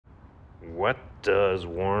What does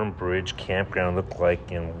Warm Bridge Campground look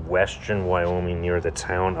like in western Wyoming near the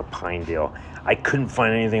town of Pinedale? I couldn't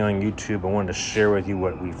find anything on YouTube. I wanted to share with you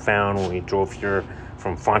what we found when we drove here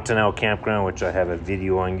from Fontenelle Campground, which I have a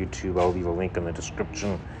video on YouTube. I'll leave a link in the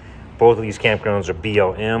description. Both of these campgrounds are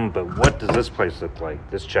BLM, but what does this place look like?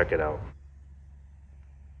 Let's check it out.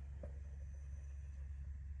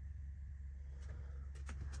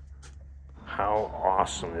 How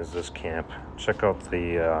awesome is this camp? Check out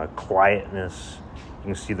the quietness. You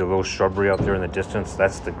can see the little shrubbery out there in the distance.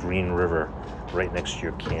 That's the Green River right next to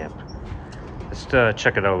your camp. Let's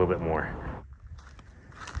check it out a little bit more.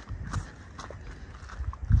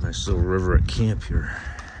 Nice little river at camp here.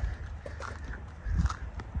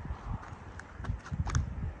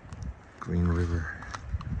 Green River.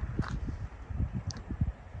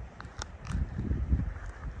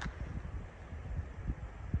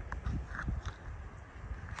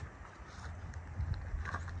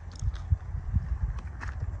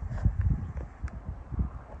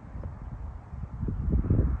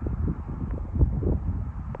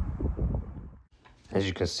 As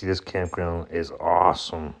you can see, this campground is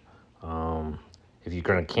awesome. If you're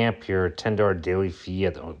going to camp here, $10 daily fee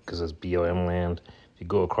because it's BLM land. If you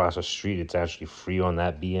go across the street, it's actually free on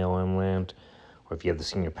that BLM land. Or if you have the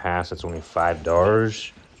senior pass, it's only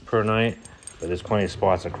 $5 per night. But there's plenty of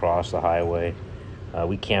spots across the highway.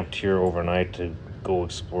 We camped here overnight to go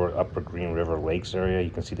explore Upper Green River Lakes area.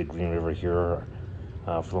 You can see the Green River here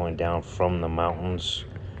flowing down from the mountains.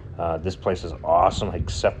 This place is awesome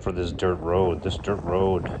except for this dirt road. This dirt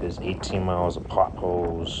road is 18 miles of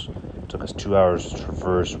potholes. It took us 2 hours to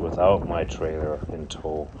traverse without my trailer in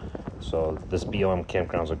tow. So this BLM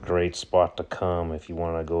campground is a great spot to come if you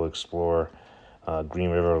want to go explore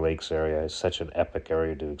Green River Lakes area. It's such an epic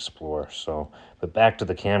area to explore. But back to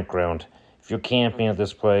the campground. If you're camping at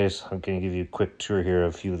this place, I'm going to give you a quick tour here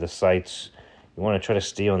of a few of the sites. You want to try to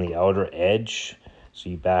stay on the outer edge. So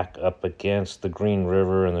you back up against the Green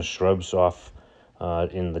River and the shrubs off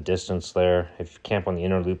in the distance there. If you camp on the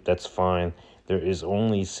inner loop, that's fine. There is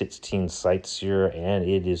only 16 sites here, and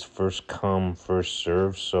it is first come, first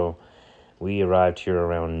served. So we arrived here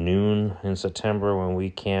around noon in September when we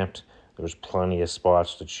camped. There was plenty of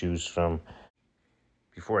spots to choose from.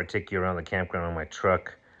 Before I take you around the campground on my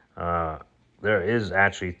truck, there is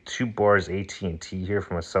actually 2 bars AT&T here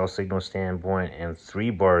from a cell signal standpoint and 3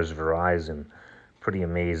 bars Verizon. Pretty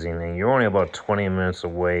amazing, and you're only about 20 minutes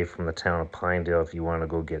away from the town of Pinedale if you want to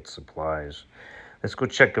go get supplies. Let's go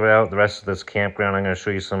check out the rest of this campground. I'm going to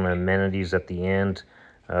show you some amenities at the end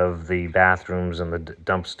of the bathrooms and the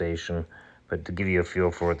dump station, but to give you a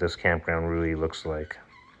feel for what this campground really looks like.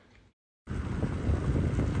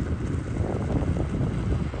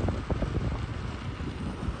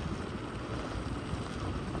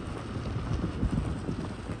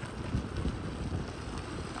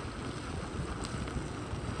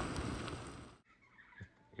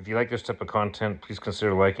 If you like this type of content, please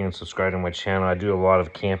consider liking and subscribing to my channel. I do a lot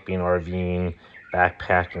of camping, RVing,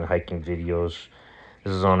 backpacking, hiking videos.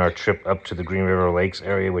 This is on our trip up to the Green River Lakes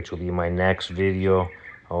area, which will be my next video.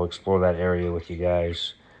 I'll explore that area with you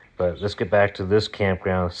guys. But let's get back to this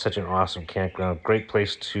campground. It's such an awesome campground. Great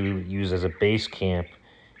place to use as a base camp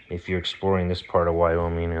if you're exploring this part of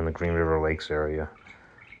Wyoming and the Green River Lakes area.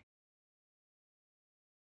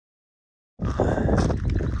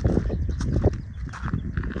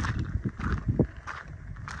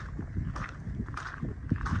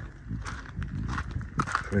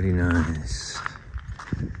 Pretty nice.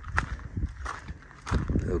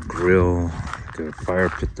 A grill, got a fire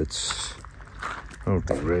pit that's, I don't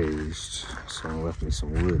think raised. Someone left me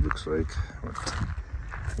some wood, looks like.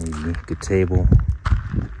 Maybe a table.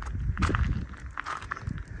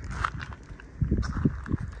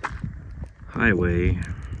 Highway.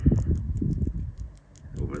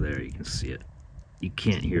 Over there, you can see it. You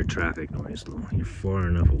can't hear traffic noise though. You're far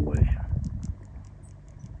enough away.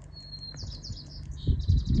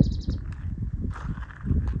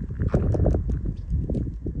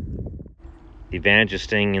 The advantage of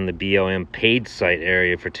staying in the BLM paid site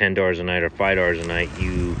area for $10 a night or $5 a night,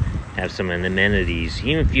 you have some amenities.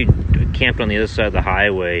 Even if you camped on the other side of the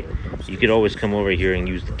highway, you could always come over here and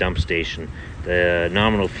use the dump station. The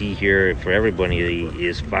nominal fee here for everybody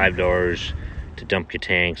is $5 to dump your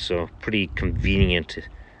tanks, so pretty convenient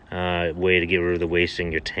way to get rid of the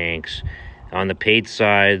wasting your tanks. On the paid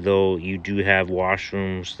side, though, you do have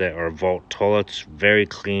washrooms that are vault toilets, very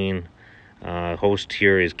clean. Host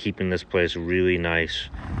here is keeping this place really nice,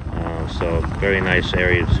 so very nice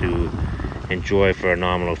area to enjoy for a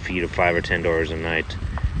nominal fee of $5 or $10 a night.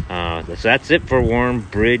 So that's it for Warm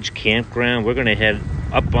Bridge Campground. We're going to head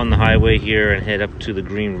up on the highway here and head up to the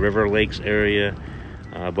Green River Lakes area,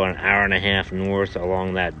 about an hour and a half north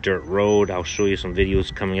along that dirt road. I'll show you some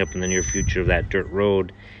videos coming up in the near future of that dirt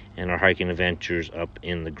road and our hiking adventures up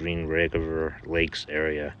in the Green River Lakes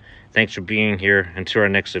area. Thanks for being here. Until our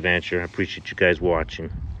next adventure, I appreciate you guys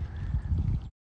watching.